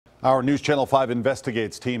Our News Channel 5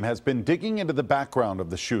 Investigates team has been digging into the background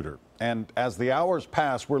of the shooter. And as the hours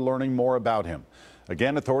pass, we're learning more about him.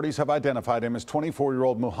 Again, authorities have identified him as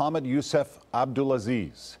 24-year-old Muhammad Youssef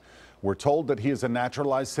Abdulaziz. We're told that he is a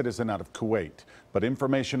naturalized citizen out of Kuwait, but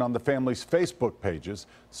information on the family's Facebook pages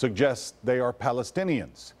suggests they are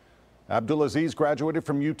Palestinians. Abdulaziz graduated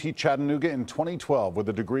from UT Chattanooga in 2012 with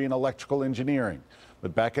a degree in electrical engineering.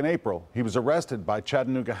 But back in April, he was arrested by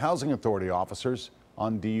Chattanooga Housing Authority officers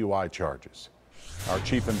on DUI charges. Our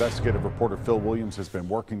chief investigative reporter Phil Williams has been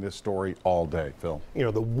working this story all day. Phil. You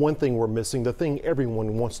know, the one thing we're missing, the thing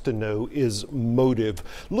everyone wants to know, is motive.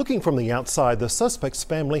 Looking from the outside, the suspect's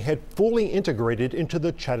family had fully integrated into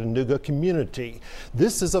the Chattanooga community.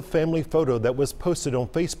 This is a family photo that was posted on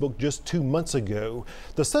Facebook just 2 months ago.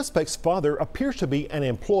 The suspect's father appears to be an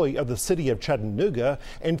employee of the city of Chattanooga,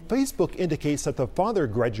 and Facebook indicates that the father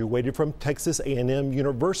graduated from Texas A&M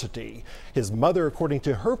University. His mother, according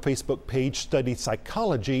to her Facebook page, studied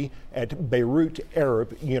psychology at Beirut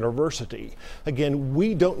Arab University. Again,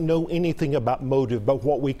 we don't know anything about motive, but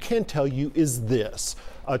what we can tell you is this.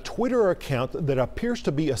 A Twitter account that appears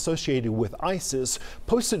to be associated with ISIS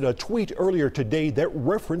posted a tweet earlier today that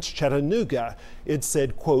referenced Chattanooga. It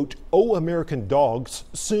said, quote, "Oh, American dogs,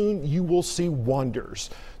 soon you will see wonders."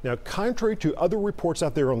 Now, contrary to other reports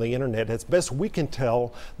out there on the internet, as best we can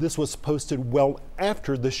tell, this was posted well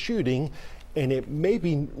after the shooting, and it may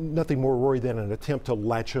be nothing more, Rory, than an attempt to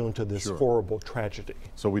latch on to this horrible tragedy.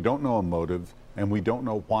 So we don't know a motive, and we don't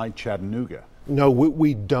know why Chattanooga. No,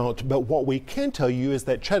 we don't. But what we can tell you is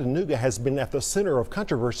that Chattanooga has been at the center of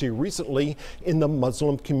controversy recently in the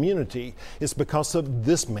Muslim community. It's because of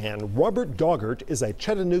this man. Robert Daugert is a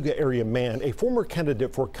Chattanooga area man, a former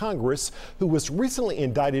candidate for Congress who was recently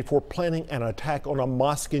indicted for planning an attack on a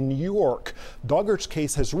mosque in New York. Daugert's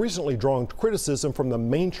case has recently drawn criticism from the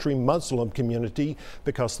mainstream Muslim community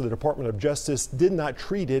because the Department of Justice did not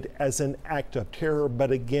treat it as an act of terror.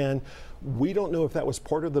 But again, we don't know if that was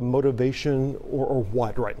part of the motivation or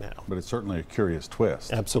what right now. But it's certainly a curious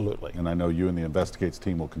twist. Absolutely. And I know you and the Investigates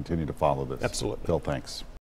team will continue to follow this. Absolutely. Phil, thanks.